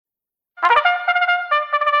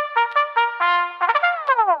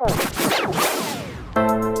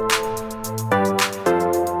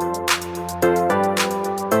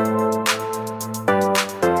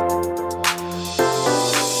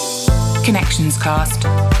Connections Cast,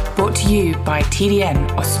 brought to you by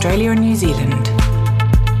TDN Australia and New Zealand.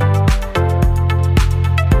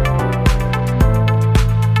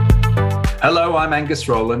 Hello, I'm Angus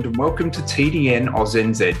Rowland and welcome to TDN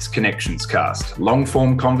AusNZ's Connections Cast,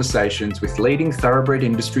 long-form conversations with leading thoroughbred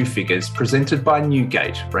industry figures presented by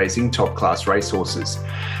Newgate, raising top-class racehorses.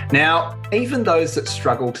 Now, even those that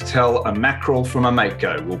struggle to tell a mackerel from a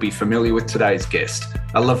mako will be familiar with today's guest,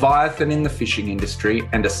 a leviathan in the fishing industry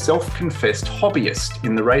and a self-confessed hobbyist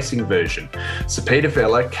in the racing version. Sir Peter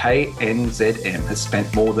Vella, KNZM, has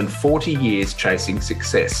spent more than 40 years chasing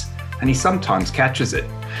success, and he sometimes catches it.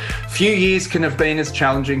 Few years can have been as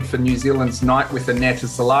challenging for New Zealand's night with a net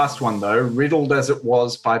as the last one, though, riddled as it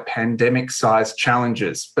was by pandemic-sized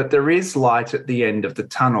challenges. But there is light at the end of the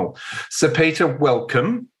tunnel. Sir Peter,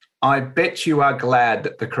 welcome. I bet you are glad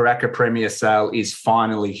that the Karaka Premier Sale is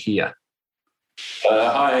finally here.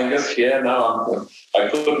 Hi, Angus. Yeah, no, I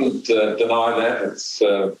couldn't deny that. It's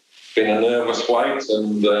been a nervous wait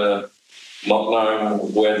and not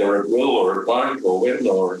knowing whether it will or it won't or when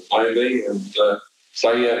or it may be. And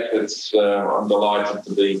so, yeah, I'm delighted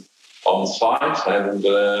to be on site and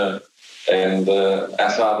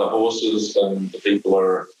as are the horses and the people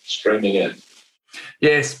are streaming in.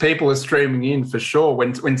 Yes, people are streaming in for sure.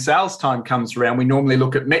 When sales time comes around, we normally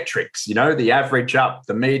look at metrics, the average up,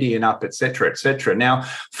 the median up, et cetera, et cetera. Now,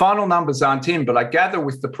 final numbers aren't in, but I gather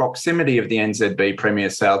with the proximity of the NZB Premier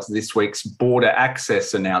Sale to this week's border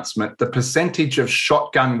access announcement, the percentage of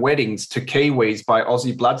shotgun weddings to Kiwis by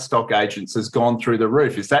Aussie bloodstock agents has gone through the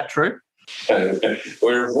roof. Is that true?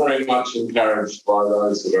 We're very much encouraged by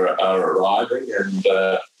those that are arriving and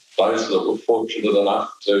those that were fortunate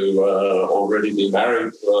enough to already be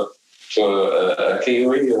married to a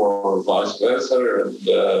Kiwi or vice versa,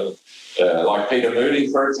 and like Peter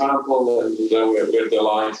Moody, for example, and we're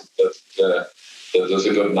delighted that there's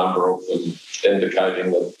a good number of them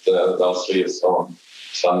indicating that they'll see us on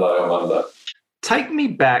Sunday or Monday. Take me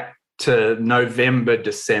back to November,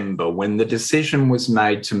 December, when the decision was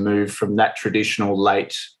made to move from that traditional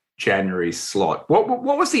late January slot. What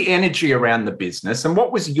was the energy around the business and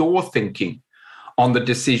what was your thinking on the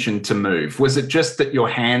decision to move? Was it just that your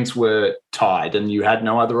hands were tied and you had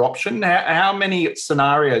no other option? How many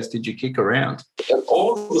scenarios did you kick around?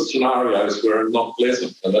 All of the scenarios were not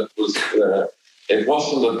pleasant, and it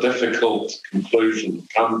wasn't a difficult conclusion to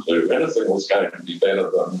come to. Anything was going to be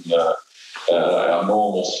better than a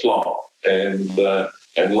normal slot, and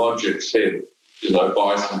logic said,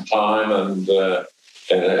 buy some time and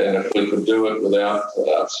if we could do it without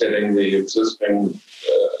upsetting the existing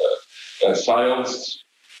sales,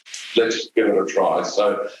 let's give it a try.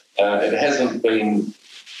 So it hasn't been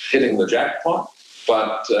hitting the jackpot,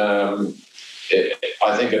 but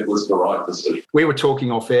I think it was the right decision. We were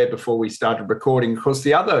talking off air before we started recording, because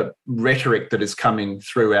the other rhetoric that is coming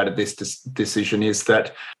through out of this decision is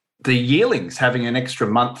that the yearlings having an extra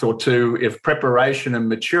month or two of preparation and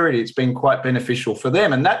maturity, it's been quite beneficial for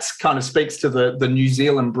them. And that's kind of speaks to the New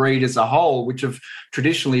Zealand breed as a whole, which have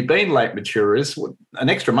traditionally been late maturers. An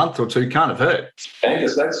extra month or two can't have hurt.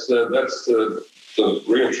 Angus, that's the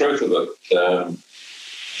real truth of it.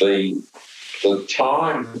 The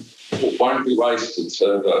time won't be wasted.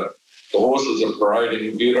 So the horses are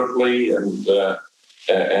parading beautifully and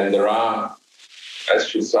there are,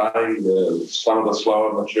 as you say, some of the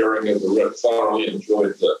slower maturing have thoroughly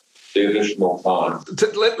enjoyed the additional time.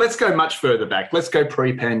 Let's go much further back. Let's go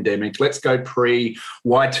pre-pandemic. Let's go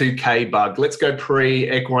pre-Y2K bug. Let's go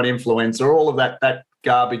pre-equine influenza, all of that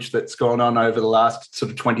garbage that's gone on over the last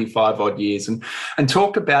sort of 25 odd years, and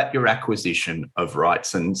talk about your acquisition of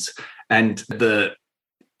Wrightsons and the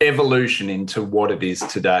evolution into what it is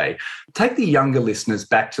today. Take the younger listeners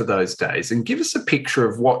back to those days and give us a picture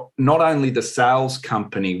of what not only the sales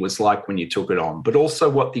company was like when you took it on, but also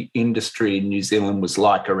what the industry in New Zealand was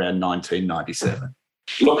like around 1997.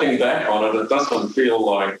 Looking back on it, it doesn't feel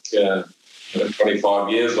like 25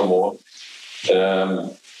 years or more.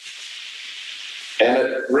 And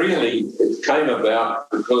it came about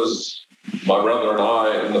because my brother and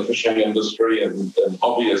I in the fishing industry and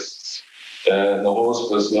hobbyists in the horse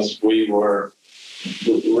business, we were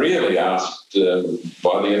really asked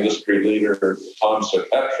by the industry leader at the time, Sir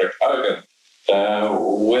Patrick Hogan,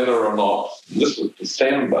 whether or not, this was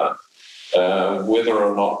December, whether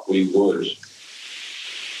or not we would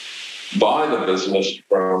buy the business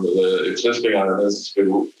from the existing owners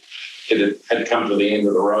who it had come to the end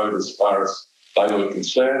of the road as far as they were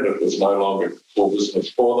concerned. It was no longer core business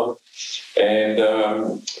for them. And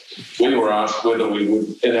we were asked whether we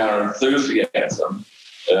would, in our enthusiasm,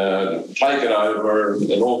 take it over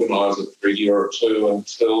and organise it for a year or two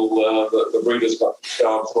until the breeders got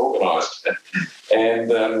themselves organised.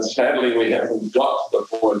 And sadly, we haven't got to the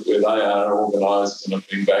point where they are organised and have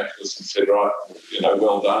been back to us and said, right,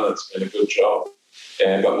 well done, it's been a good job.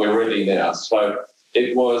 But we're ready now. So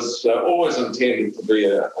it was always intended to be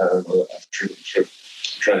a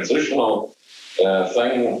transitional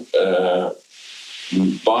thing.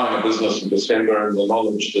 Buying a business in December in the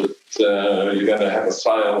knowledge that you're going to have a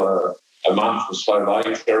sale a month or so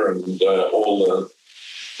later and all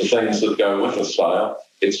the things that go with a sale.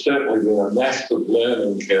 It's certainly been a massive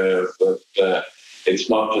learning curve that it's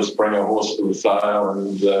not just bring a horse to the sale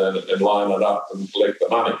and line it up and collect the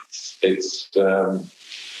money. It's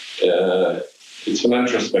an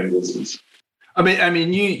interesting business. I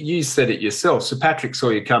mean, you said it yourself. Sir Patrick saw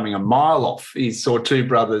you coming a mile off. He saw two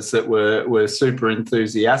brothers that were super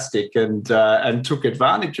enthusiastic and took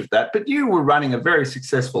advantage of that. But you were running a very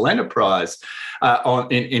successful enterprise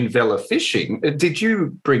in Vela Fishing. Did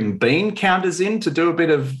you bring bean counters in to do a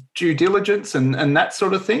bit of due diligence and that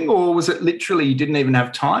sort of thing, or was it literally you didn't even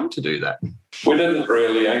have time to do that? We didn't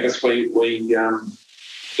really. I guess there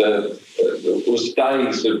was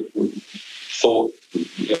days of thought,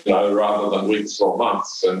 rather than weeks or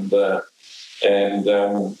months, and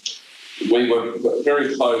we were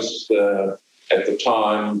very close at the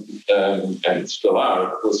time, and still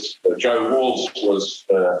are. It was Joe Walls was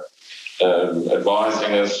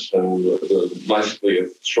advising us, and basically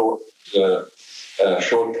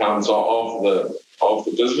shortcomings of the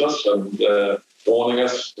business, and warning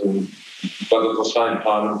us, but at the same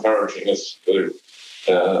time encouraging us to.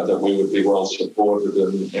 That we would be well supported,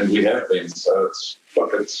 and we have been. So it's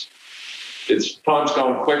time's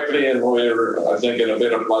gone quickly, and we're, I think, in a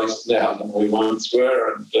better place now than we once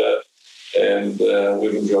were, and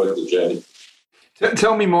we've enjoyed the journey.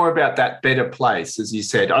 Tell me more about that better place, as you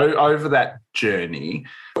said, over that journey.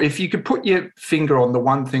 If you could put your finger on the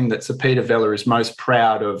one thing that Sir Peter Vela is most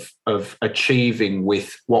proud of achieving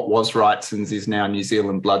with what was Wrightson's is now New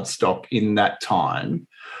Zealand Bloodstock in that time,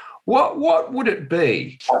 what would it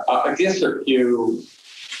be? I guess if you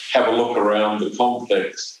have a look around the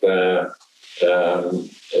complex,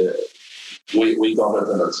 we got it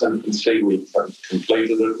in its infancy. We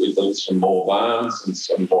completed it. We built some more barns and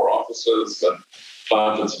some more offices and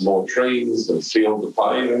planted some more trees and sealed the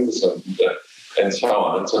palings and so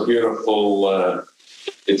on. It's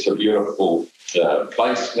a beautiful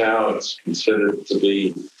place now. It's considered to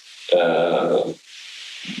be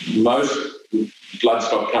most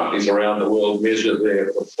bloodstock companies around the world measure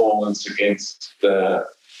their performance against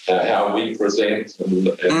how we present, and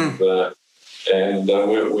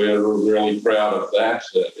we're really proud of that.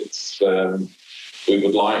 We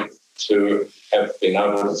would like to have been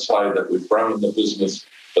able to say that we've grown the business,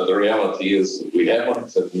 but the reality is that we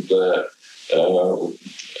haven't, and the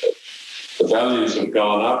values have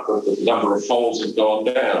gone up, but the number of foals have gone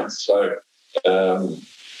down. So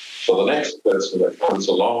for the next person that comes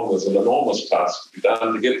along, there's an enormous task to be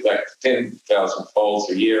done to get back to 10,000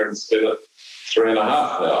 foals a year instead of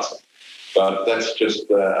 3,500. But that's just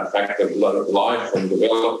a fact of life and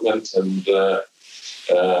development, and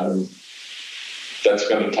that's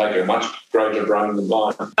going to take a much greater brain than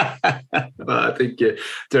mine. Well, I think you're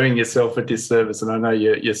doing yourself a disservice, and I know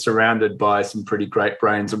you're surrounded by some pretty great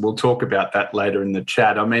brains, and we'll talk about that later in the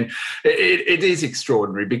chat. I mean, it is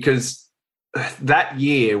extraordinary because that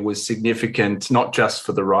year was significant, not just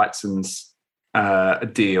for the Wrightson's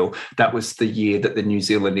deal. That was the year that the New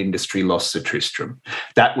Zealand industry lost Sir Tristram.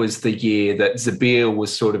 That was the year that Zabir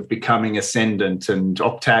was sort of becoming ascendant, and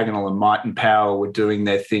Octagonal and Might and Power were doing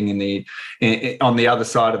their thing on the other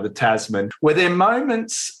side of the Tasman. Were there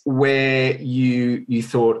moments where you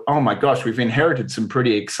thought, oh my gosh, we've inherited some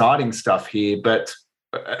pretty exciting stuff here, but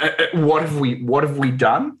what have we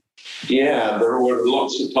done? Yeah, there were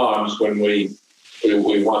lots of times when we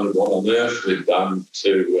wondered what on earth we'd done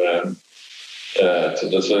to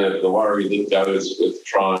deserve the worry that goes with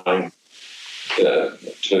trying to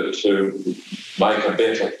make a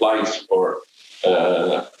better place for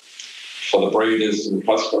the breeders and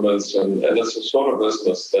customers. And it's a sort of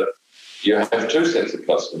business that you have two sets of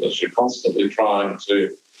customers. You're constantly trying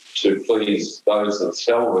to please those that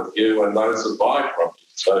sell with you and those that buy from you.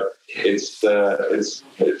 So it's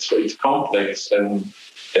complex, and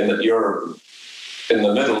that you're in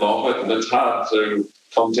the middle of it, and it's hard to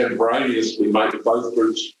contemporaneously make both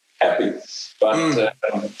groups happy. But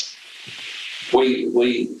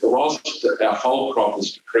whilst our whole crop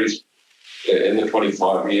has decreased in the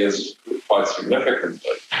 25 years quite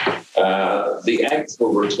significantly, the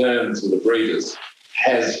actual return to the breeders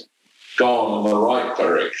has gone in the right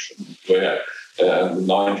direction, where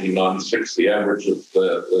 1996, the average of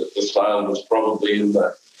the sale was probably in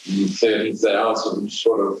the 30,000,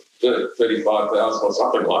 sort of 35,000 or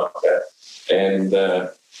something like that. And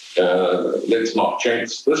let's not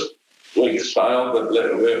jinx this week's sale, but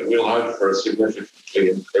we'll hope for a significantly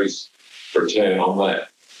increased return on that.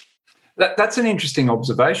 That's an interesting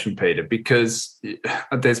observation, Peter, because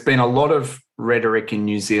there's been a lot of rhetoric in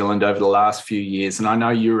New Zealand over the last few years, and I know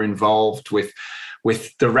you're involved with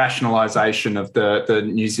the rationalisation of the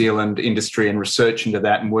New Zealand industry and research into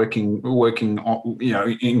that, and working on,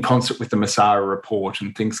 in concert with the Masara report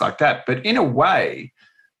and things like that. But in a way,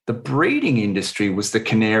 the breeding industry was the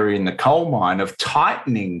canary in the coal mine of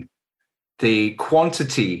tightening the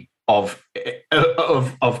quantity of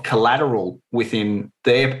collateral within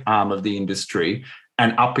their arm of the industry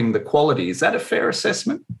and upping the quality. Is that a fair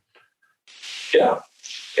assessment? Yeah,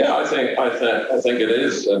 I think it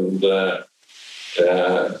is, and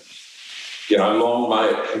long may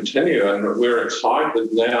it continue. And we're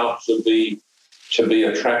excited now to be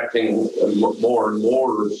attracting more and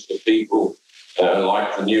more of the people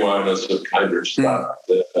like the new owners of Cambridge Stud,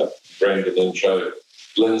 Brendan and Joe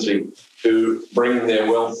Lindsay, who bring their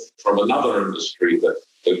wealth from another industry. That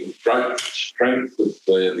the great strength of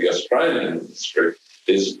the Australian industry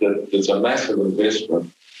is that there's a massive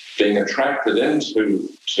investment being attracted into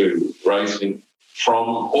racing from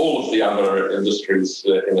all of the other industries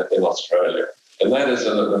in Australia. And that is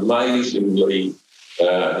an amazingly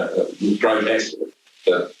great asset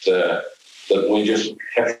that we just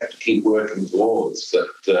have to keep working towards,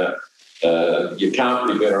 that you can't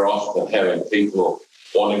be better off than having people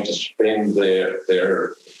wanting to spend their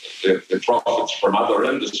profits from other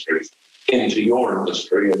industries into your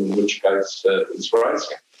industry, in which case it's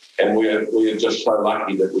racing. And we're just so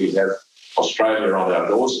lucky that we have Australia on our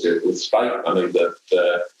doorstep with state money that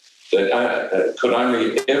could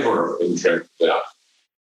only ever have been dreamt about.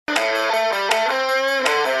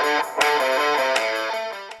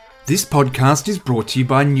 This podcast is brought to you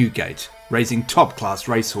by Newgate, raising top-class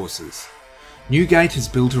racehorses. Newgate has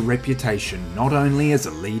built a reputation not only as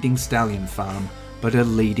a leading stallion farm, but a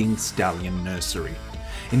leading stallion nursery.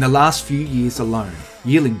 In the last few years alone,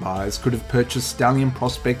 yearling buyers could have purchased stallion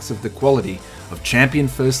prospects of the quality of champion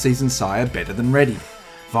first season sire Better Than Ready,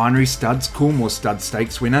 Vinery Stud's Coolmore Stud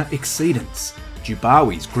Stakes winner Exceedance,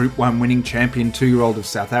 Dubawi's Group 1 winning champion 2-year-old of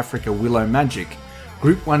South Africa Willow Magic,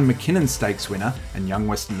 Group 1 McKinnon Stakes winner and young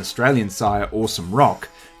Western Australian sire Awesome Rock,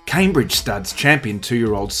 Cambridge Stud's champion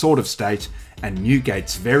 2-year-old Sword of State, and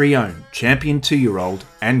Newgate's very own champion 2-year-old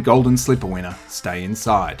and Golden Slipper winner Stay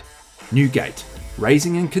Inside. Newgate,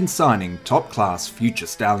 raising and consigning top-class future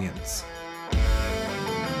stallions.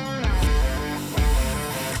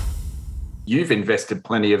 You've invested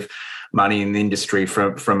plenty of money in the industry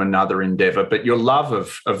from another endeavour, but your love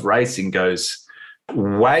of racing goes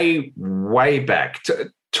way, way back.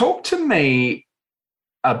 Talk to me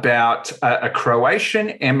about a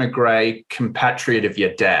Croatian emigre compatriot of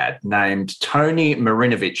your dad named Tony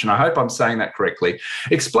Marinovic, and I hope I'm saying that correctly.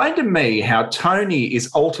 Explain to me how Tony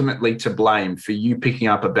is ultimately to blame for you picking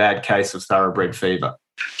up a bad case of thoroughbred fever.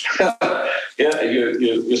 Yeah,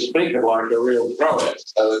 you're speaking like a real Croat,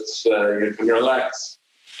 so it's you can relax.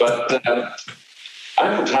 But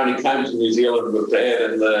Uncle Tony came to New Zealand with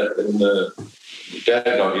Dad in the Dad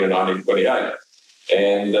got here in 1928,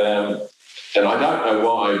 and I don't know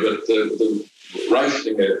why, but the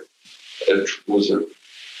racing it was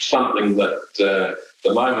something that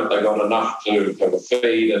the moment they got enough to have a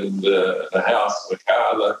feed and a house and a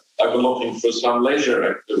car, they were looking for some leisure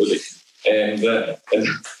activity. And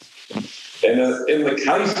in the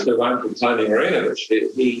case of Uncle Tony Marinovic,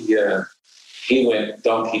 he went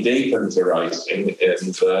donkey deep into racing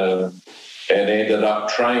and ended up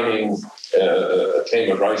training a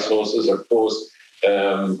team of racehorses. Of course,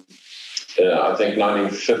 I think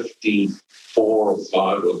 1954 or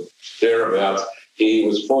 5 or thereabouts, he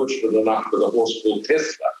was fortunate enough with a horse called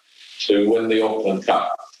Tesla to win the Auckland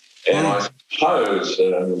Cup. And I suppose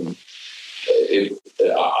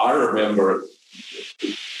I remember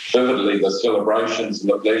vividly the celebrations and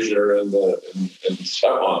the pleasure and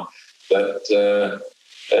so on. That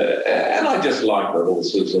and I just like the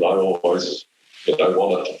horses, and I always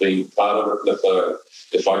wanted to be part of it.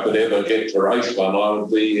 If I could ever get to race one, I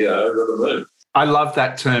would be over the moon. I love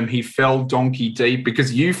that term. He fell donkey deep,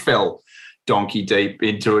 because you fell donkey deep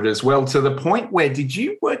into it as well, to the point where did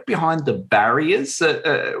you work behind the barriers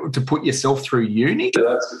to put yourself through uni?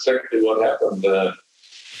 That's exactly what happened.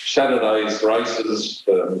 Saturday's races,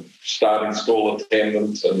 starting stall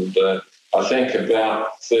attendant, and I think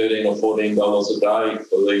about $13 or $14 a day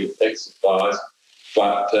for the exercise.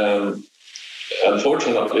 But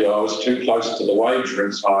unfortunately, I was too close to the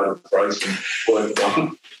wagering side of racing, worked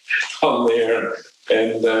on there,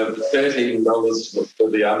 and $13 for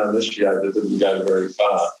the uninitiated didn't go very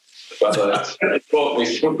far. But it taught me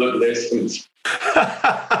some good lessons.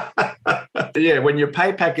 Yeah, when your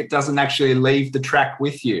pay packet doesn't actually leave the track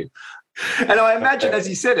with you. And I imagine, as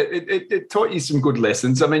you said, it taught you some good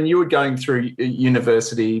lessons. I mean, you were going through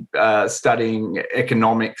university studying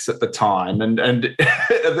economics at the time. And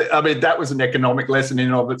I mean, that was an economic lesson in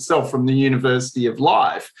and of itself from the University of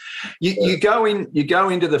Life. You go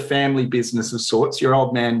into the family business of sorts. Your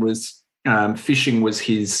old man was fishing was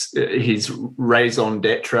his raison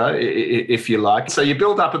d'etre, if you like. So you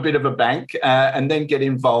build up a bit of a bank and then get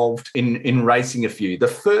involved in racing a few. The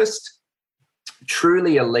first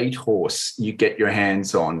truly elite horse you get your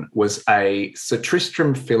hands on was a Sir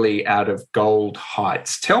Tristram filly out of Gold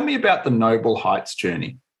Heights. Tell me about the Noble Heights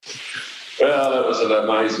journey. Well, it was an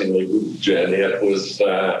amazingly good journey. It was,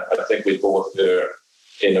 I think we bought her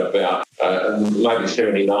in about maybe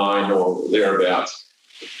 79 or thereabouts.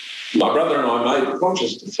 My brother and I made a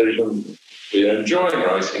conscious decision. We're enjoying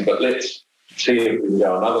racing, but let's see if we can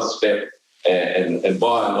go another step and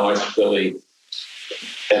buy a nice filly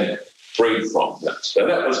and breed from that. So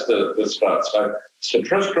that was the start. So Sir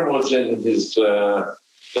Tristram was in his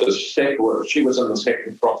second. She was in the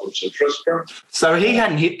second crop of Sir Tristram. So he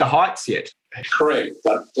hadn't hit the heights yet. Correct,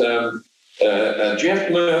 but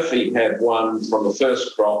Jeff Murphy had one from the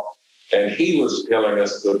first crop, and he was telling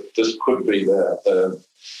us that this could be the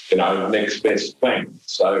next best thing.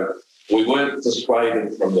 So we weren't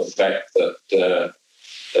dissuaded from the fact that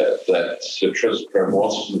Sir Tristram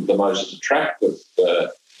wasn't the most attractive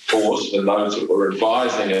horse, and those that were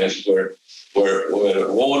advising us were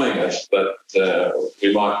warning us that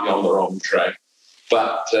we might be on the wrong track.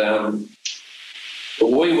 But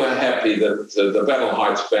we were happy that the Battle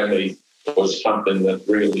Heights family was something that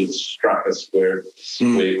really struck us, where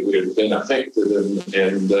we had been affected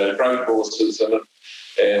and great horses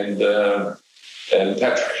and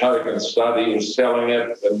Patrick Hogan's study was selling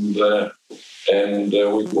it, and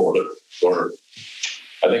we bought it for.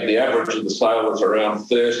 I think the average of the sale was around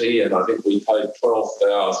 30, and I think we paid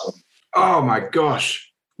 12,000. Oh my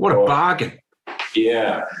gosh, what a bargain!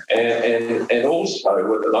 Yeah, and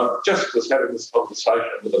also, and I just was having this conversation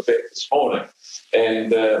with a vet this morning,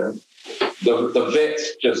 and the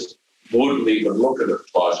vets just wouldn't even look at it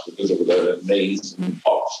twice because of the knees and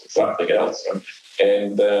pops and something else,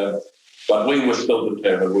 but we were still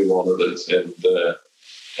determined we wanted it,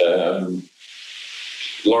 and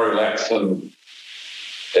Laurie Laxton.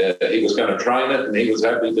 He was going to train it, and he was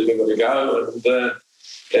happy to give it a go,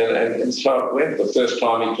 and so it went. The first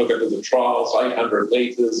time he took it to the trials, 800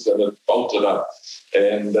 metres, and it bolted up.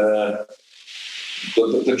 And the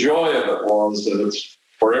joy of it was that it's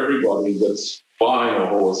for everybody that's buying a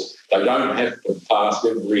horse. They don't have to pass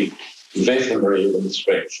every veterinary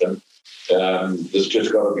inspection. There's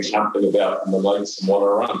just got to be something about them that makes them want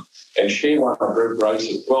to run. And she won a group race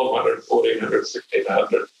at 1,200, 1,400,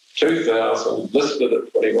 1,600. 2,000, listed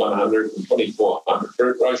at 2,100 and 2,400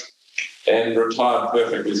 group race, and retired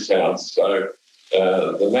perfectly sound. So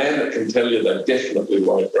the man that can tell you they definitely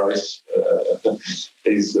won't race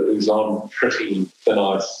is on pretty thin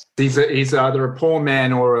ice. He's either a poor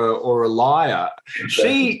man or a liar.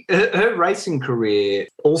 Her racing career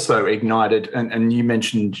also ignited, and you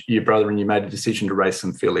mentioned your brother and you made a decision to race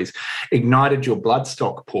some fillies, ignited your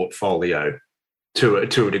bloodstock portfolio to a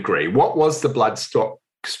degree. What was the bloodstock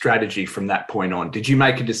strategy from that point on? Did you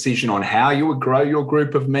make a decision on how you would grow your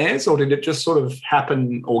group of mares, or did it just sort of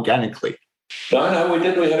happen organically? No, we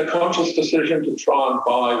did. We had a conscious decision to try and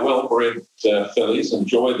buy well-bred fillies,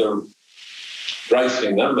 enjoy the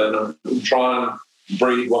racing them, and try and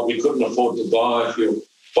breed what we couldn't afford to buy if you're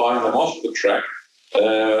buying them off the track.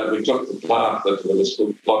 We took the path that it was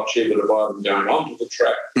a lot cheaper to buy them going onto the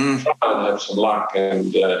track, try and have some luck,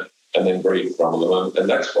 and then breed from them. And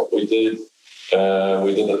that's what we did.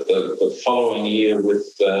 We did it the following year with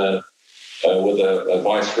a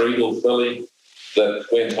Vice Regal filly that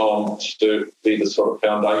went on to be the sort of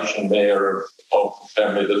foundation there of the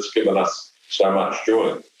family that's given us so much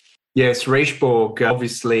joy. Yes, Riesborg,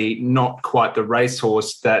 obviously not quite the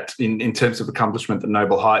racehorse that in terms of accomplishment that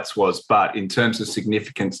Noble Heights was, but in terms of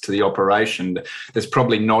significance to the operation, there's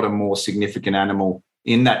probably not a more significant animal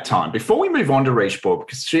in that time. Before we move on to Riesborg,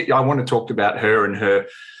 because I want to talk about her and her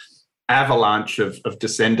avalanche of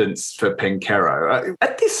descendants for Penkero.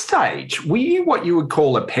 At this stage, were you what you would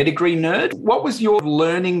call a pedigree nerd? What was your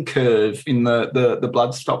learning curve in the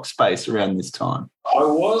bloodstock space around this time? I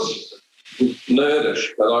was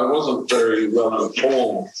nerdish, but I wasn't very well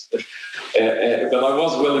informed. But I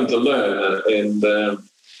was willing to learn and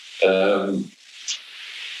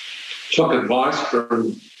took advice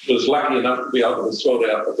from, was lucky enough to be able to sort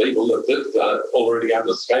out the people that did already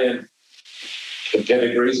understand the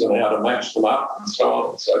categories and how to match them up and so on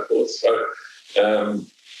and so forth. So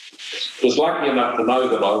was lucky enough to know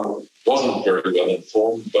that I wasn't very well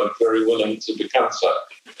informed, but very willing to become so.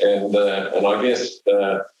 And I guess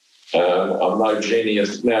I'm no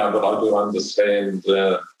genius now, but I do understand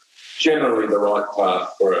generally the right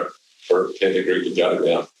path for a category to go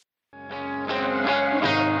down.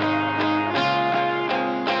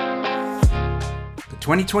 The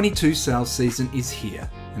 2022 sales season is here,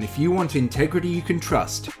 and if you want integrity you can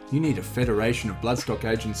trust, you need a Federation of Bloodstock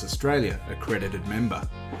Agents Australia accredited member.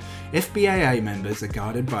 FBAA members are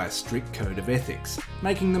guided by a strict code of ethics,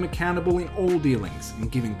 making them accountable in all dealings and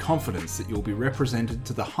giving confidence that you'll be represented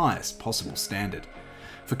to the highest possible standard.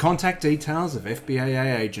 For contact details of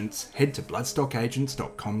FBAA agents, head to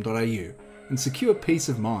bloodstockagents.com.au and secure peace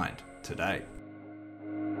of mind today.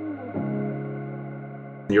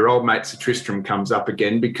 Your old mate Sir Tristram comes up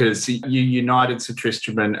again because you united Sir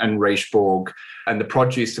Tristram and Richeborg, and the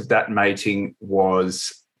produce of that mating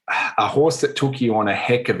was a horse that took you on a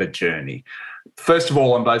heck of a journey. First of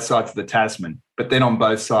all, on both sides of the Tasman, but then on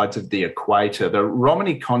both sides of the equator. The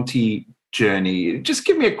Romani Conti journey, just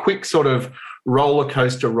give me a quick sort of roller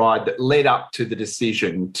coaster ride that led up to the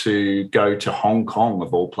decision to go to Hong Kong,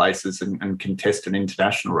 of all places, and contest an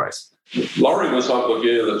international race. Laurie was of the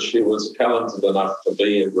view that she was talented enough to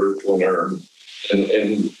be a group winner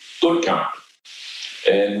in good company.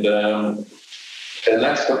 And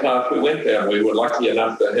that's the path we went down. We were lucky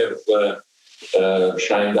enough to have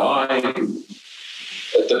Shane Dye.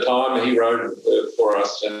 At the time, he rode for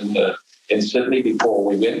us in Sydney before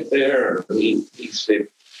we went there. And he said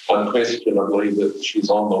unquestionably that she's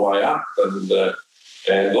on the way up.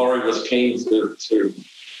 And Laurie was keen to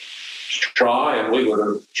try, and we would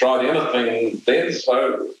have tried anything then.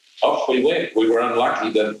 So off we went. We were unlucky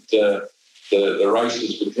that the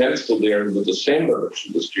races were cancelled there in the December that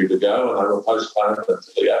she was due to go, and they were postponed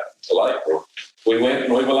until April. We went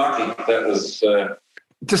and we were lucky. That was...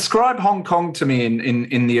 Describe Hong Kong to me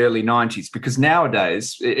in the early 90s, because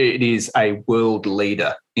nowadays it is a world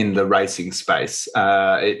leader in the racing space.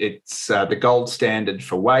 It's the gold standard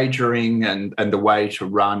for wagering and the way to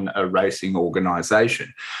run a racing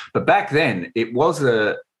organisation. But back then it was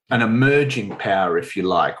an emerging power, if you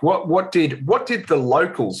like. What did the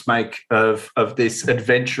locals make of this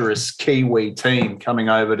adventurous Kiwi team coming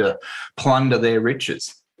over to plunder their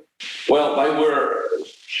riches? Well, they were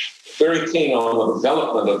very keen on the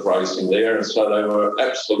development of racing there, and so they were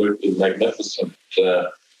absolutely magnificent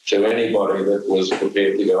to anybody that was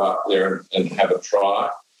prepared to go up there and have a try.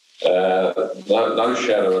 No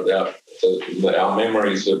shadow of doubt. Our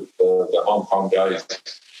memories of the Hong Kong days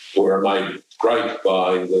were made great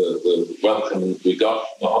by the welcome we got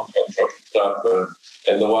from the Hong Kong Jockey Club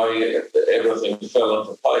and the way everything fell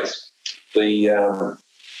into place. The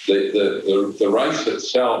race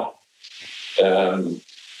itself,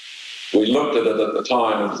 we looked at it at the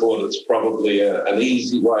time and thought it's probably an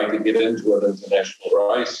easy way to get into an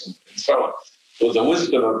international race and so on. With the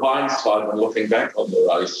wisdom of hindsight and looking back on the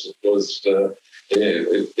race, it was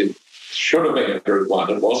it should have been a Group 1.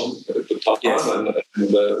 It wasn't at the time, yes. and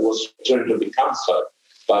it was soon to become so.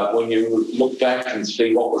 But when you look back and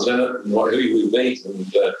see what was in it and who we beat, and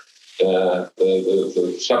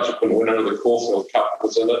the subsequent winner of the Caulfield Cup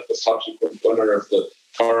was in it, the subsequent winner of the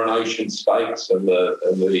Coronation Stakes and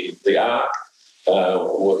the Arc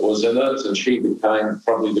was in it, and she became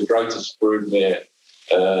probably the greatest broodmare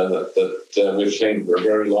that we've seen for a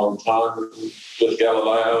very long time, with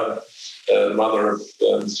Galileo and mother of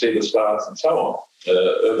Cedar Stars and so on,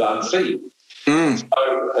 Urban Sea.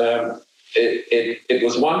 So it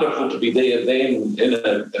was wonderful to be there then in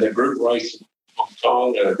a group race in Hong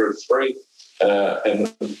Kong and a Group 3,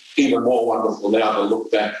 and even more wonderful now to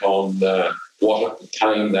look back on what it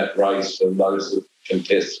became, that race, and those that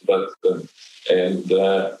contested it, and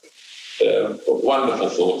wonderful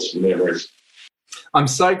thoughts and memories. I'm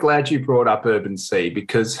so glad you brought up Urban Sea,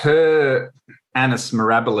 because her Anis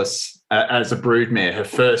Mirabilis as a broodmare, her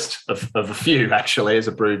first of a few actually as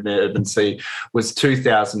a broodmare, Urban Sea, was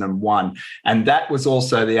 2001. And that was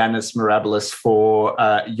also the Anis Mirabilis for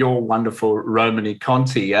your wonderful Romani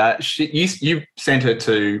Conti. You sent her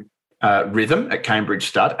to Rhythm at Cambridge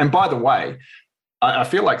Stud. And by the way, I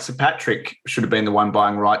feel like Sir Patrick should have been the one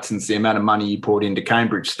buying rights, since the amount of money you poured into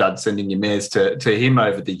Cambridge Stud, sending your mares to him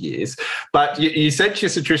over the years. But you said your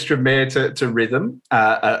Sir Tristram mare to Rhythm,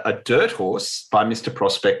 a dirt horse by Mr.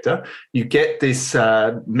 Prospector. You get this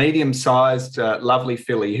medium-sized, lovely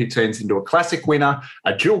filly who turns into a classic winner,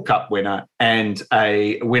 a dual cup winner, and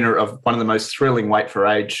a winner of one of the most thrilling weight for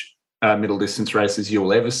age middle distance races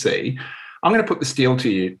you'll ever see. I'm going to put the steel to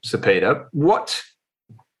you, Sir Peter. What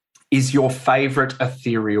is your favourite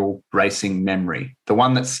ethereal racing memory, the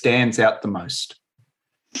one that stands out the most?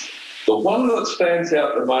 The one that stands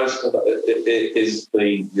out the most is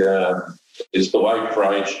the weight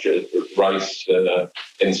for age race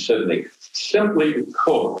in Sydney, simply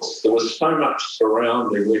because there was so much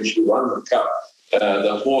surrounding when she won the Cup.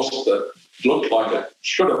 The horse that looked like it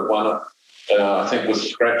should have won it, I think, was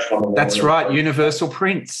scratched on the. That's right, Universal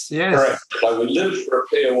Prince, yes. Correct. So we lived for a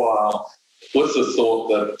fair while with the thought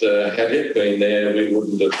that had it been there, we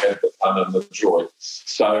wouldn't have had the fun and the joy.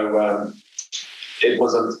 So it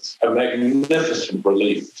was a magnificent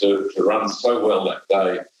relief to run so well that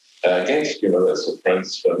day against Universal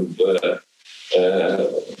Prince. And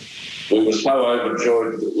we were so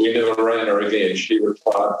overjoyed that we never ran her again. She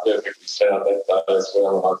retired perfectly sound that day as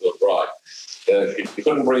well. And I thought, right, if you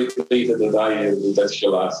couldn't beat her today, that's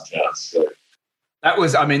your last chance. So. That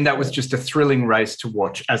was just a thrilling race to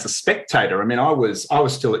watch as a spectator. I mean, I was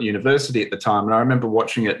still at university at the time, and I remember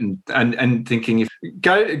watching it and thinking, if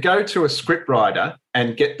go to a script writer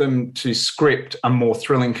and get them to script a more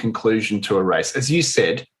thrilling conclusion to a race. As you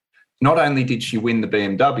said, not only did she win the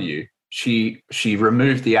BMW, she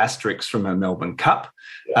removed the asterisks from her Melbourne Cup.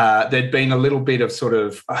 Yeah. There'd been a little bit of sort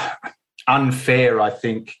of unfair, I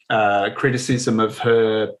think, criticism of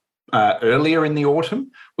her earlier in the autumn,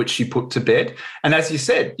 which she put to bed. And as you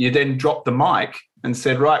said, you then dropped the mic and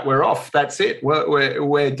said, right, we're off. That's it.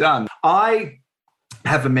 We're done. I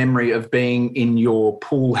have a memory of being in your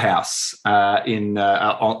pool house on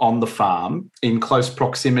the farm in close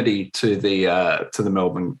proximity to the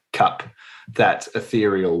Melbourne Cup, that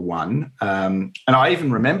ethereal one. And I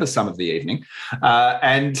even remember some of the evening.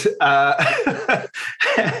 I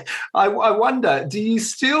wonder, do you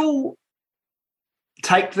still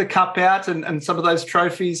take the cup out and some of those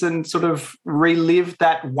trophies and sort of relive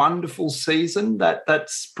that wonderful season, that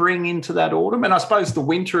spring into that autumn, and I suppose the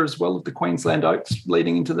winter as well of the Queensland Oaks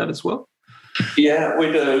leading into that as well? Yeah,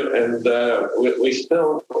 we do, and we're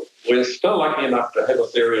still lucky enough to have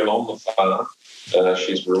Ethereal on the farm.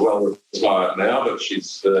 She's well retired now, but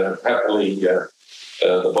she's happily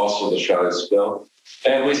the boss of the show still.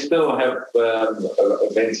 And we still have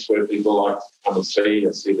events where people like to come and see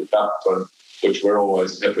the cup, which we're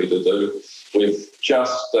always happy to do. We've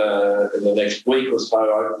just, in the next week or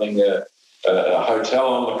so, opening a hotel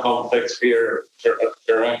on the complex here at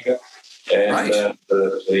Taranka. And right.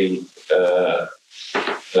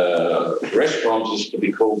 The restaurant is to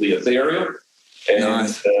be called the Ethereal. And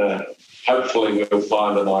nice. Hopefully we'll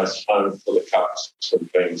find a nice home for the cups and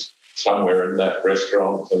things somewhere in that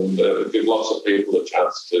restaurant, and give lots of people a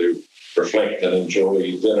chance to reflect and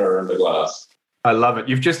enjoy dinner and a glass. I love it.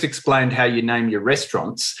 You've just explained how you name your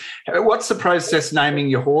restaurants. What's the process naming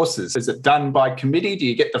your horses? Is it done by committee? Do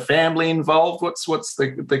you get the family involved? What's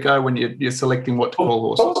the go when you're selecting what to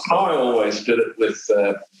call horses? I always did it with,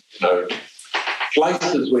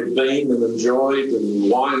 places we've been and enjoyed,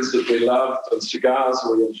 and wines that we loved, and cigars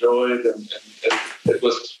we enjoyed, and it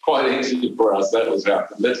was quite easy for us. That was our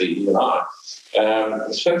committee,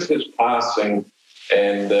 Since his passing,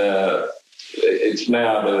 and it's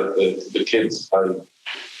now the kids,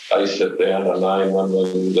 they sit down and name them,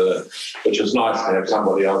 and which is nice to have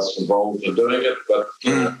somebody else involved in doing it. But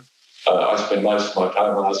I spend most of my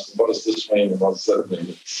time asking, what does this mean and what does that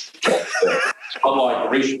mean? Unlike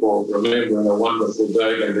Richebourg, remembering a wonderful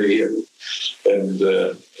Burgundy and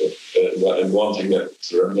wanting it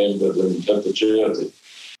remembered and at the jersey.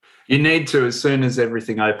 You need to, as soon as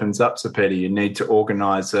everything opens up, Sir Peter, you need to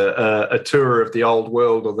organise a tour of the Old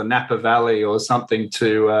World or the Napa Valley or something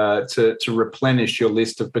to replenish your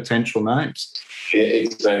list of potential names. Yeah,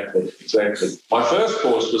 exactly. My first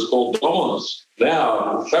course was called Dominus.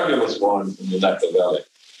 Now, a fabulous wine from the Napa Valley.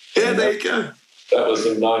 Yeah, there you go. That was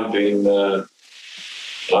in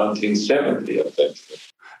 1970, I think.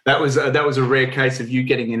 That was a rare case of you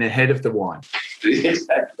getting in ahead of the wine.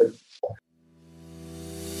 Exactly.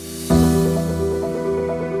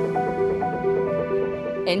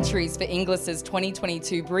 Entries for Inglis's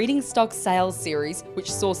 2022 Breeding Stock Sales Series, which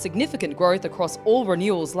saw significant growth across all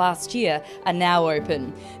renewals last year, are now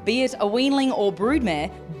open. Be it a weanling or broodmare,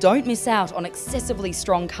 don't miss out on excessively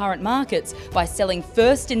strong current markets by selling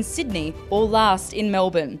first in Sydney or last in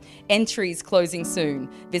Melbourne. Entries closing soon.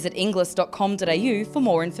 Visit inglis.com.au for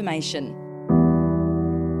more information.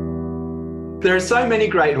 There are so many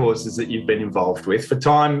great horses that you've been involved with. For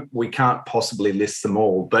time, we can't possibly list them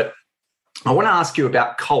all, but I want to ask you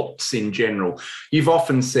about colts in general. You've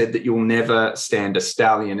often said that you'll never stand a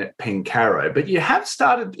stallion at Pencarrow, but you have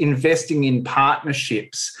started investing in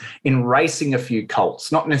partnerships in racing a few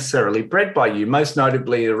colts, not necessarily bred by you, most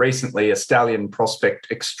notably recently a stallion prospect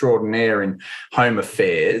extraordinaire in Home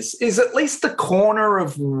Affairs. Is at least the corner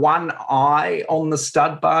of one eye on the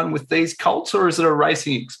stud barn with these colts, or is it a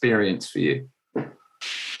racing experience for you?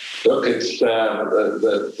 Look, it's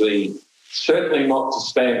certainly not to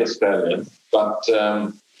stand a stallion, but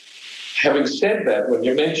having said that, when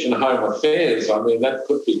you mention Home Affairs, I mean, that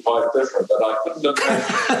could be quite different, but I couldn't imagine.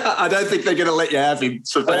 I don't think they're going to let you have him.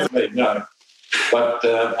 No. But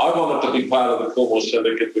I wanted to be part of the Cornwall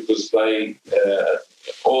Syndicate because they,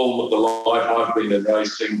 all of the life I've been in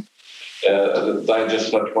racing, they're just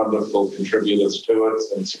such wonderful contributors to it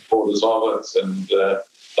and supporters of it, and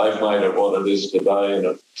they've made it what it is today,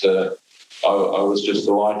 and I was just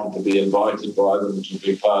delighted to be invited by them to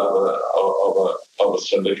be part of a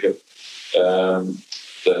syndicate that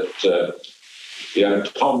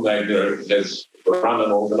Tom Magner has run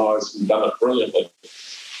and organised and done it brilliantly.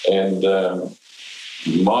 And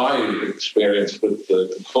my experience with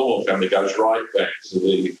the Cornwall family goes right back to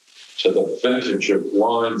the vintage of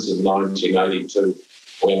wines in 1982,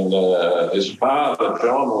 when his father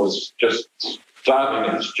John was just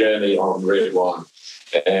starting his journey on red wine,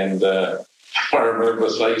 and I remember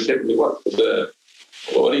saying, he said to me, what do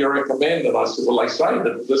you recommend? And I said, well, they say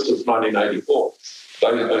that this is 1984.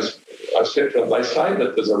 I said to them, they say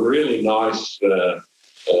that there's a really nice Bordeaux,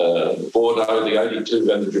 the 82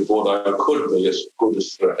 vintage of Bordeaux could be as good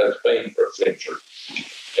as it has been for a century.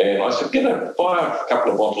 And I said, buy a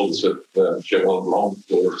couple of bottles of Cheval Blanc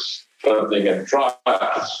for us, something, and try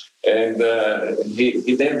it. And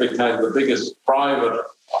he then became the biggest private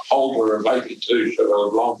holder of 82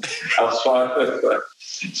 Cheval Blanc outside of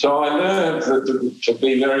So I learned to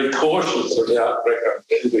be very cautious about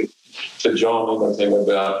recommending to John anything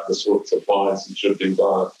about the sorts of wines he should be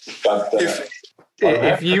buying. But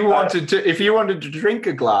if you wanted to drink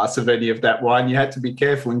a glass of any of that wine, you had to be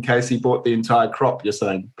careful in case he bought the entire crop, you're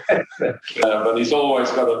saying. But he's always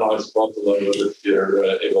got a nice bottle of it if you're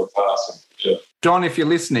ever passing. Yeah. John, if you're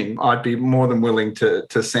listening, I'd be more than willing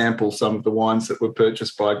to sample some of the wines that were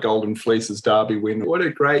purchased by Golden Fleece's Derby win. What a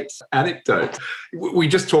great anecdote. We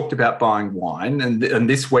just talked about buying wine, and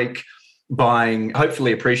this week,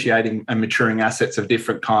 hopefully appreciating and maturing assets of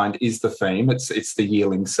different kind is the theme. It's the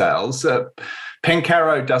yearling sales.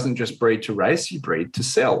 Pencarrow doesn't just breed to race, you breed to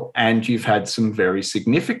sell. And you've had some very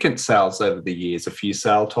significant sales over the years, a few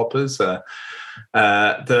sale toppers. The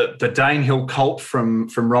Danehill colt from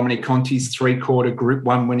Romney Conti's three-quarter Group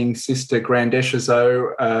 1 winning sister, Grand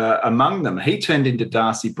Echezot, among them. He turned into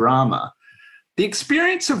Darcy Brahma. The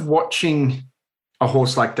experience of watching a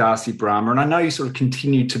horse like Darcy Brahma, and I know you sort of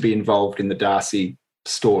continued to be involved in the Darcy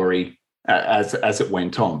story as it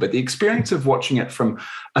went on, but the experience of watching it from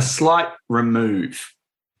a slight remove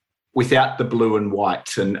without the blue and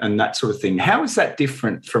white and that sort of thing, how is that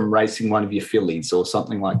different from racing one of your fillies or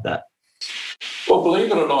something like that? Well,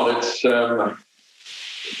 believe it or not, it's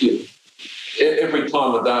every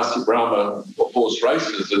time a Darcy Brahma horse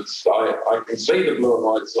races, I can see the blue and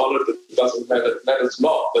whites on it. It doesn't matter. It matters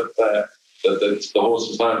not that the horse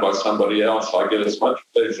is owned by somebody else. I get as much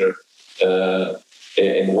pleasure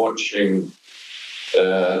in watching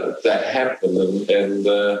that happen, and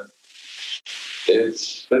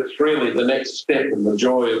it's really the next step in the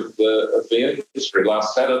joy of the industry.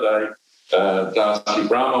 Last Saturday, Darcy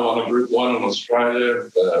Brahma won a Group 1 in Australia.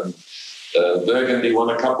 Burgundy won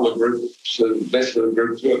a couple of groups, best of the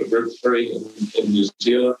Group 2 and the Group 3 in New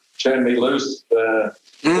Zealand. Turn Me Loose,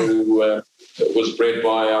 who was bred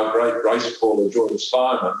by our great race caller, George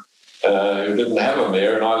Simon, who didn't have a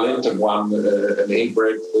mare, and I lent him one, and he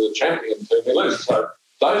bred the champion, Turn Me Loose. So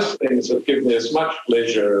those things have given me as much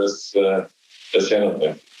pleasure as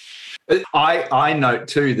anything. I note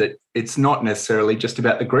too that it's not necessarily just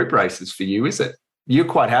about the group races for you, is it? You're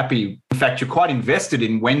quite happy. In fact, you're quite invested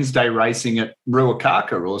in Wednesday racing at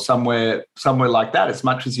Ruakaka or somewhere like that, as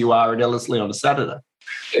much as you are at Ellerslie on a Saturday.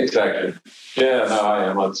 Exactly. Yeah, no, I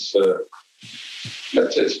am. It's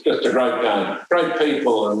just a great game, great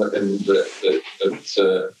people, and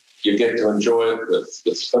you get to enjoy it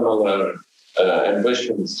with similar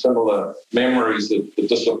ambitions, similar memories of the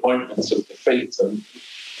disappointments of defeat, and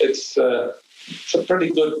it's a pretty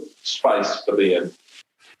good space to be in.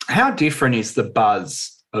 How different is the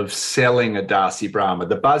buzz of selling a Darcy Brahma,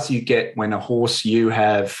 the buzz you get when a horse you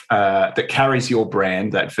have that carries your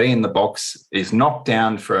brand, that V in the box, is knocked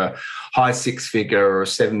down for a high six-figure or a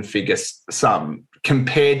seven-figure sum,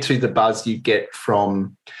 compared to the buzz you get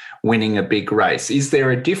from winning a big race? Is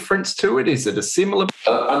there a difference to it? Is it a similar?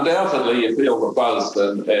 Undoubtedly, you feel the buzz,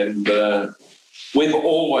 and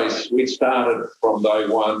we started from day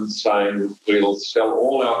one saying we'll sell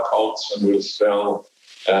all our colts and we'll sell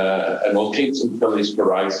and we'll keep some fillies for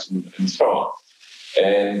race and so on.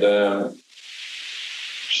 And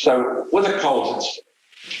so with a colt,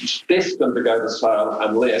 it's destined to go to sale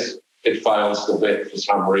unless it fails to vet for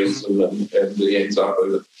some reason and it ends up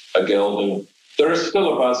with a gelding. There is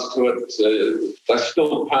still a buzz to it. They're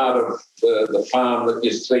still part of the farm that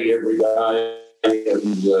you see every day,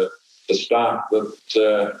 and the staff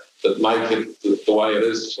that make it the way it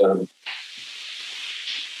is.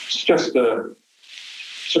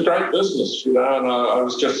 It's a great business, you know. And I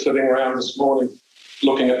was just sitting around this morning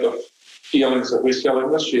looking at the yearlings that we're selling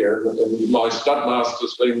this year, and my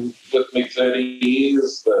studmaster's been with me 30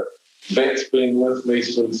 years. The vet's been with me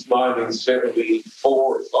since 1974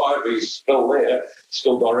 or 5. He's still there,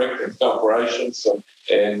 still directing operations,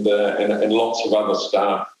 and lots of other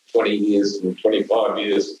staff, 20 years and 25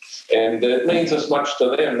 years. And it means as much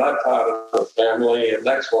to them. They're part of the family, and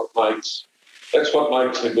that's what makes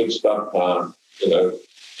a good stud farm. You know, you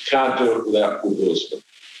can't do it without good horsemen.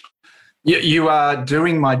 You are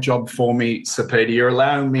doing my job for me, Sir Peter. You're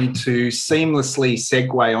allowing me to seamlessly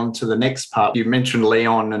segue onto the next part. You mentioned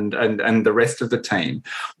Leon and the rest of the team.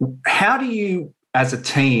 How do you, as a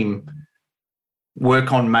team,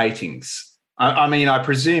 work on matings? I mean, I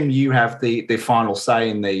presume you have the final say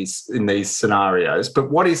in these scenarios,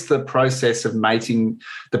 but what is the process of mating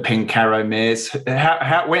the Pencaro mares?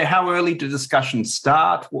 How early do discussions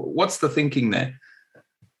start? What's the thinking there?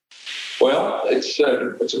 Well, it's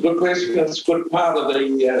a good question. It's a good part of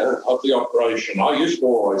the operation. I used to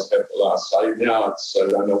always have the last say. Now I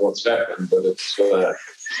don't know what's happened, but it's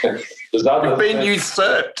there's other. You've been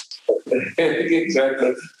usurped.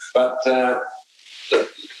 Exactly, but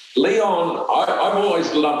Leon, I've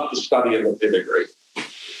always loved the study of the pedigree,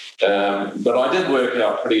 but I did work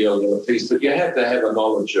out pretty early in the piece that you had to have a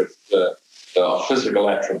knowledge of physical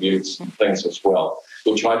attributes and things as well,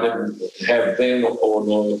 which I didn't have then or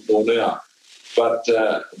now. But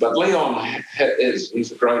Leon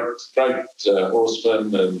he's a great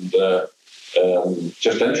horseman, and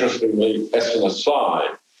just interestingly, as an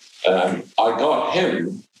aside, I got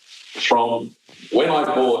him from when I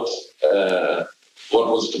bought what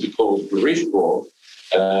was to be called Richebourg,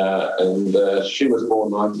 and she was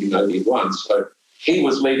born 1981, so he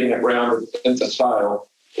was leading it round into sale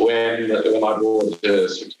when I bought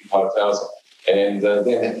 65,000. And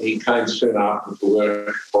then he came soon after to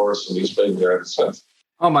work for us, and he's been there ever since.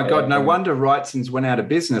 Oh, my God, no wonder Wrightson's went out of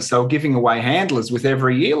business. They were giving away handlers with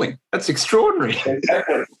every yearling. That's extraordinary.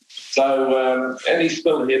 Exactly. So, and he's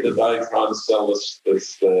still here today trying to sell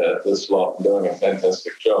this lot and doing a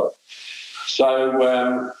fantastic job. So,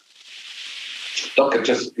 look,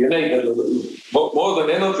 you need, more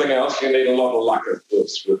than anything else, you need a lot of luck, of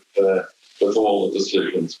course, with all the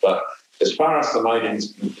decisions. But as far as the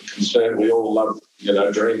mating's concerned, we all love,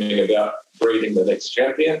 dreaming about breeding the next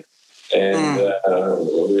champion. And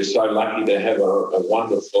we're so lucky to have a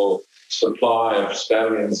wonderful supply of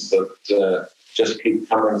stallions that just keep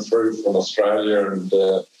coming through from Australia and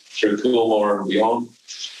through Coolmore and beyond.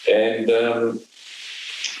 And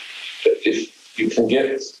if you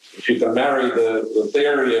can marry the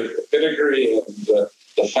theory of the pedigree and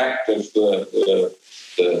the fact of the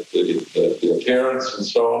appearance and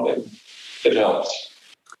so on, then it helps.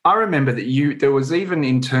 I remember that there was even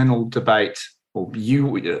internal debate, or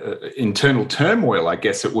internal turmoil, I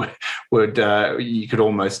guess it would you could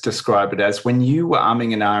almost describe it as, when you were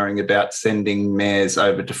umming and ahhing about sending mares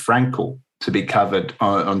over to Frankel to be covered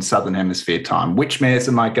on Southern Hemisphere time. Which mares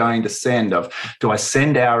am I going to send? Do I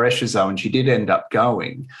send our Eshezo? And she did end up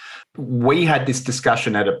going. We had this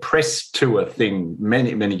discussion at a press tour thing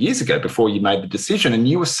many, many years ago before you made the decision, and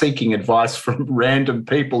you were seeking advice from random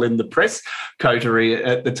people in the press coterie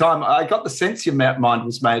at the time. I got the sense your mind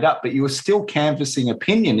was made up, but you were still canvassing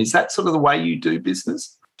opinion. Is that sort of the way you do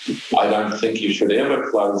business? I don't think you should ever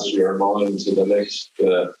close your mind to the next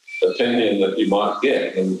opinion that you might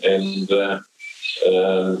get, and that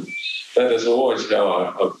is always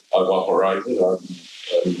how I've operated.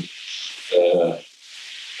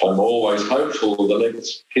 I'm always hopeful the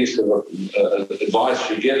next piece of advice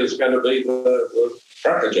you get is going to be the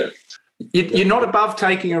crackerjack. You're not above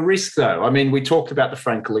taking a risk, though. I mean, we talked about the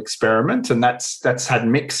Frankel experiment, and that's had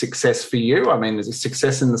mixed success for you. I mean, there's a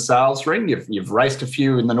success in the sales ring. You've raced a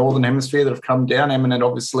few in the Northern Hemisphere that have come down, eminent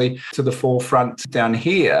obviously to the forefront down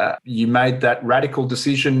here. You made that radical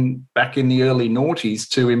decision back in the early noughties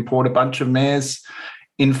to import a bunch of mares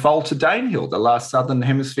in foal to Danehill, the last Southern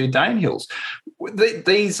Hemisphere Danehills.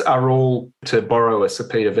 These are all, to borrow a Sir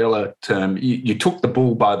Peter Vella term, you took the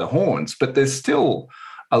bull by the horns, but there's still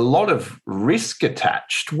a lot of risk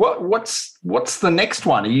attached. What's the next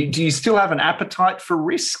one? Do you still have an appetite for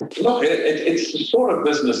risk? Look, it's the sort of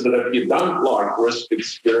business that if you don't like risk,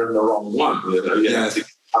 you're in the wrong one. You have to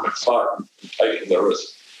become excited from taking the risk.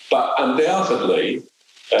 But undoubtedly,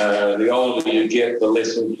 the older you get, the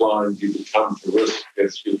less inclined you become to risk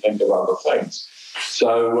as you think of other things.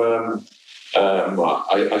 So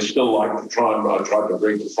I still like to try, and I tried to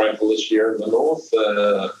breed the Frankel this year in the north.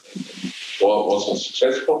 Well, it wasn't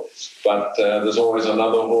successful, but there's always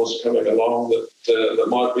another horse coming along that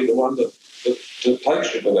might be the one that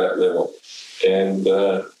takes you to that level. And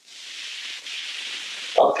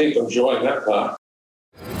I'll keep enjoying that part.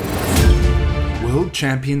 World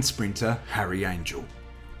champion sprinter Harry Angel.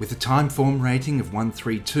 With a time form rating of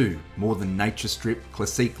 132, more than Nature Strip,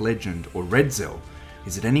 Classique Legend or Redzel,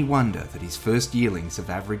 is it any wonder that his first yearlings have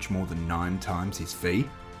averaged more than 9 times his fee?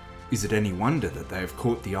 Is it any wonder that they have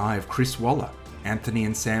caught the eye of Chris Waller, Anthony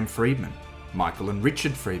and Sam Freedman, Michael and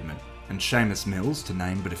Richard Freedman, and Seamus Mills, to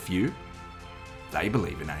name but a few? They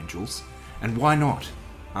believe in angels, and why not?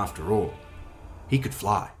 After all, he could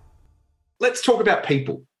fly. Let's talk about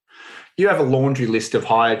people. You have a laundry list of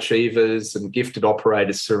high achievers and gifted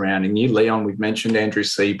operators surrounding you. Leon, we've mentioned Andrew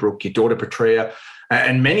Seabrook, your daughter Petrea,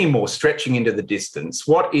 and many more stretching into the distance.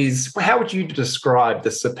 How would you describe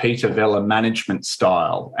the Sir Peter Vella management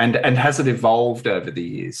style, and has it evolved over the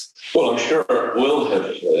years? Well, I'm sure it will have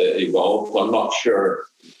evolved. I'm not sure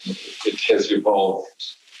it has evolved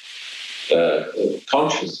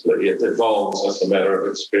consciously. It evolves as a matter of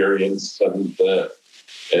experience and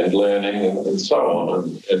learning and so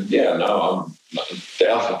on. I'm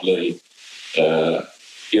undoubtedly...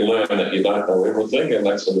 you learn that you don't know everything, and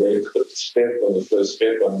that's a very good step, or the first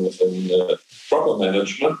step in proper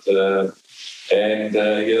management. You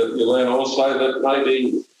learn also that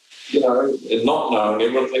maybe, in not knowing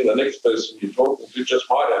everything, the next person you're talking to just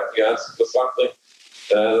might have the answer to something,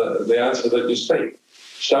 the answer that you seek.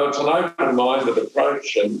 So it's an open-minded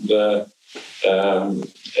approach, and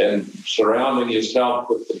surrounding yourself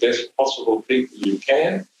with the best possible people you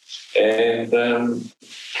can, and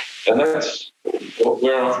that's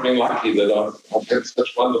where I've been lucky that I've had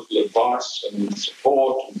such wonderful advice and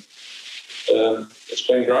support. It's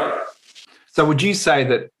been great. So would you say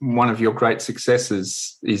that one of your great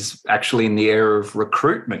successes is actually in the area of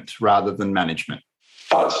recruitment rather than management?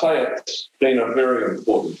 I'd say it's been a very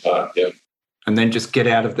important part, yeah. And then just get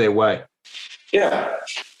out of their way. Yeah.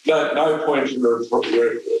 No point in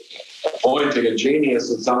appointing a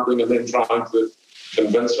genius at something and then trying to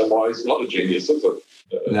convince him why he's not a genius, is it?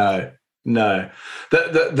 No.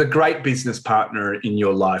 The great business partner in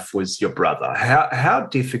your life was your brother. How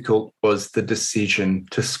difficult was the decision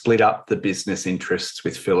to split up the business interests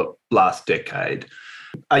with Philip last decade?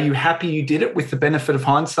 Are you happy you did it with the benefit of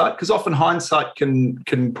hindsight? Because often hindsight can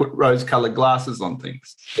put rose-coloured glasses on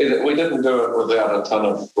things. We didn't do it without a ton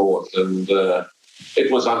of thought, and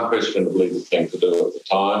it was unquestionably the thing to do at the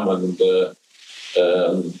time. And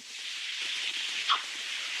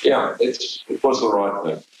it was the right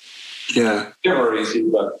thing. Yeah. Never easy,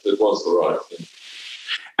 but it was the right thing.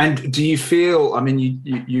 And do you feel,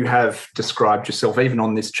 you have described yourself, even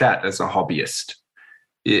on this chat, as a hobbyist,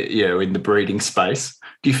 in the breeding space.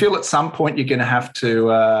 Do you feel at some point you're going to have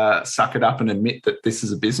to suck it up and admit that this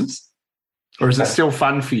is a business? Or is it still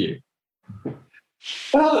fun for you?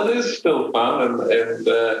 Well, it is still fun, and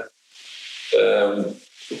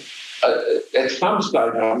at some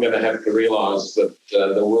stage I'm going to have to realise that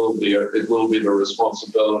it will be the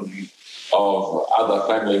responsibility of other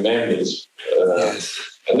family members. Yes.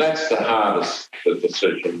 And that's the hardest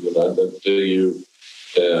decision, that do you,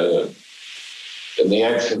 in the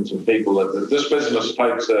absence of people, that this business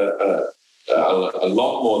takes a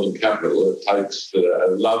lot more than capital. It takes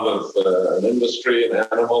a love of an industry, an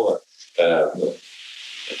animal,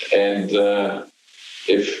 and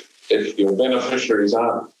if your beneficiaries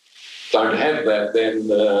don't have that, then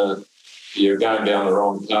you're going down the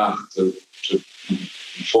wrong path to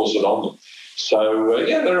force it on them. So,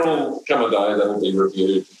 there will come a day that will be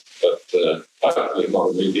reviewed, but hopefully not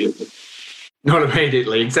immediately. Not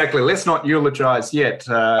immediately, exactly. Let's not eulogise yet.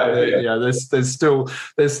 There's still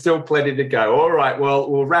plenty to go. All right,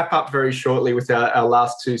 well, we'll wrap up very shortly with our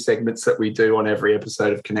last two segments that we do on every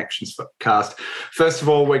episode of Connections Cast. First of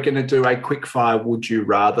all, we're going to do a quick fire would you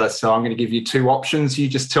rather. So I'm going to give you two options. You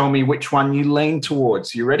just tell me which one you lean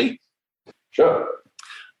towards. You ready? Sure.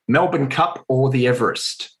 Melbourne Cup or the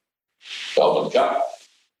Everest? Melbourne Cup.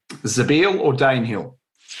 Zabeel or Danehill?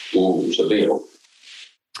 Zabeel.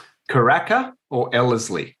 Karaka or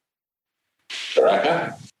Ellerslie?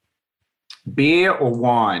 Karaka. Beer or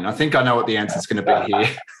wine? I think I know what the answer is going to be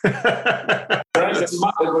here. There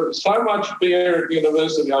was so much beer at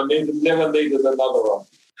university, I never needed another one.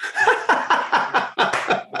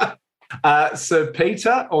 Sir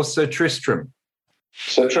Peter or Sir Tristram?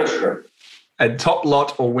 Sir Tristram. And Top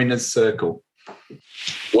Lot or Winner's Circle?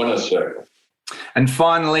 Winner's Circle. And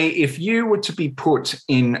finally, if you were to be put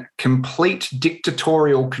in complete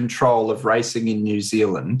dictatorial control of racing in New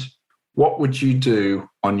Zealand, what would you do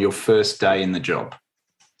on your first day in the job?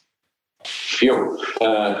 Phew.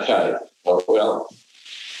 Okay. Well,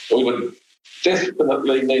 we would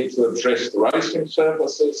definitely need to address the racing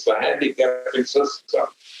services, the handicapping system,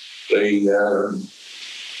 the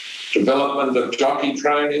development of jockey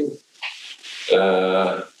training.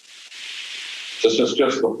 This is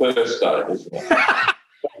just the first day, isn't it?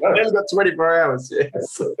 I've got 24 hours,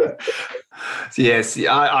 yes. Yes,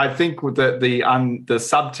 I think with the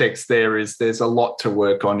subtext there is there's a lot to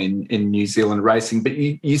work on in New Zealand racing, but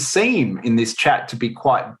you seem in this chat to be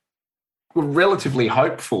quite relatively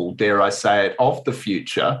hopeful, dare I say it, of the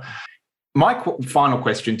future. My final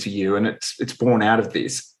question to you, and it's born out of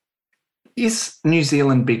this, is New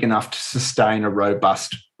Zealand big enough to sustain a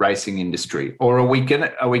robust racing industry, or are we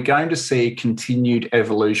going to see a continued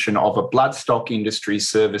evolution of a bloodstock industry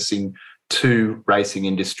servicing two racing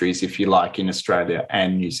industries, if you like, in Australia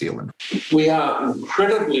and New Zealand? We are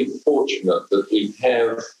incredibly fortunate that we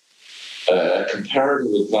have a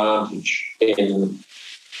comparative advantage in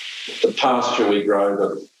the pasture we grow,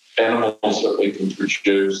 the animals that we can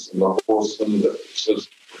produce, and the horsemen that we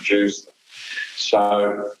produce.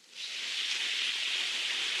 So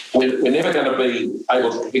we're never going to be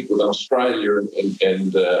able to compete with Australia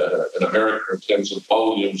and America in terms of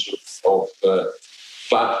volumes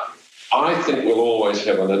but I think we'll always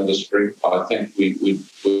have an industry. I think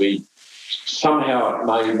we somehow it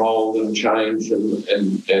may mould and change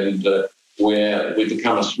and where we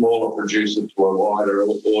become a smaller producer to a wider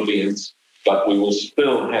audience, but we will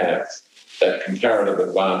still have that comparative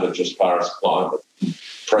advantage as far as climate,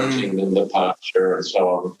 protein in the pasture and so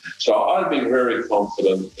on. So I'd be very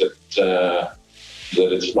confident that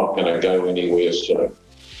it's not going to go anywhere soon.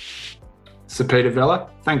 Sir Peter Vella,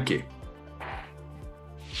 thank you.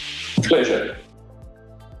 Pleasure.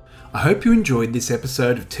 I hope you enjoyed this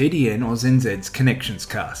episode of TDN Oz NZ's Connections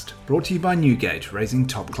Cast, brought to you by Newgate, raising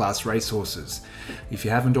top-class racehorses. If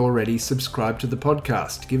you haven't already, subscribe to the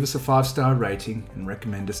podcast, give us a 5-star rating and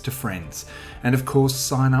recommend us to friends. And of course,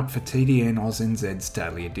 sign up for TDN Oz NZ's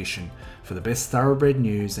Daily Edition for the best thoroughbred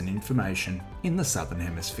news and information in the Southern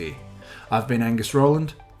Hemisphere. I've been Angus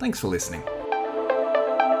Rowland. Thanks for listening.